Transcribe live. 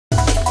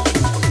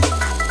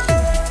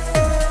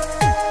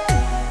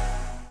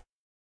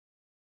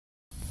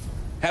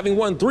Having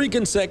won 3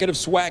 consecutive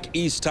SWAC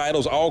East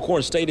titles,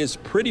 Alcorn State is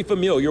pretty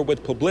familiar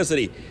with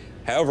publicity.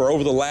 However,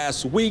 over the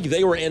last week,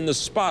 they were in the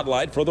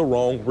spotlight for the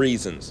wrong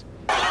reasons.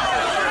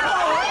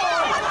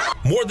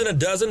 More than a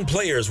dozen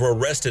players were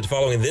arrested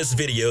following this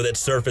video that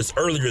surfaced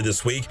earlier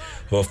this week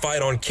of a fight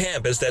on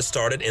campus that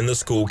started in the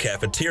school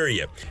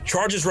cafeteria.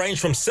 Charges range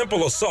from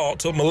simple assault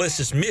to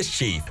malicious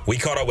mischief. We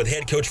caught up with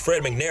head coach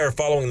Fred McNair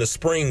following the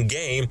spring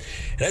game,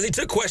 and as he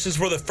took questions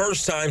for the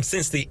first time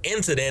since the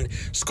incident,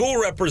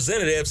 school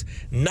representatives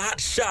not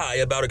shy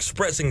about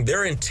expressing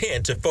their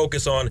intent to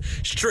focus on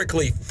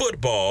strictly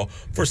football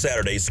for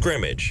Saturday's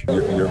scrimmage.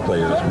 Your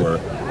players were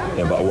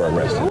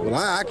arrested. Well,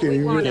 I can't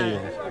even get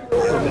in.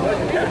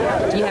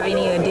 Do you have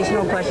any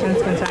additional questions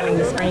concerning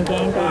the spring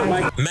game?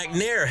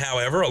 McNair,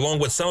 however, along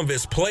with some of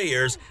his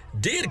players,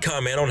 did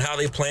comment on how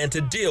they plan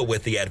to deal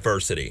with the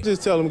adversity.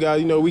 Just tell them,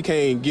 guys, we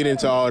can't get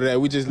into all that.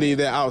 We just leave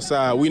that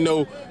outside. We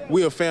know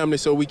we're a family,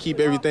 so we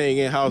keep everything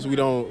in-house. We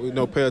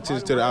don't pay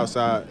attention to the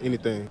outside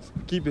anything.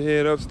 Keep your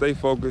head up, stay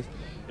focused.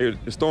 The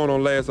storm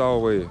don't last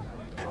always.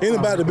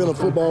 Anybody that's been a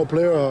football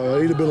player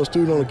or either been a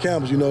student on the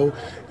campus,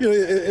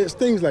 it's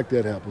things like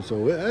that happen.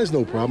 So that's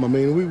no problem. I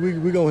mean,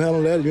 we're going to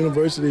handle that. At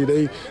university,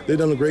 they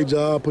done a great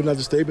job putting out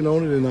the statement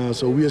on it, and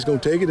so we just going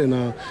to take it,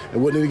 and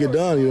what need to get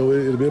done,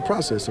 it'll be a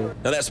process. So.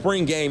 Now, that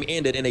spring game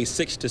ended in a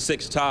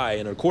 6-6 tie,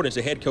 and according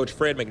to head coach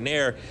Fred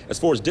McNair, as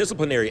far as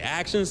disciplinary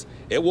actions,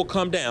 it will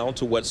come down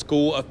to what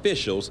school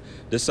officials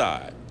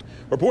decide.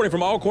 Reporting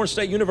from Alcorn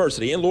State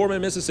University in Lorman,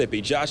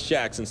 Mississippi, Josh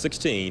Jackson,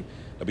 16,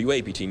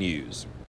 WAPT News.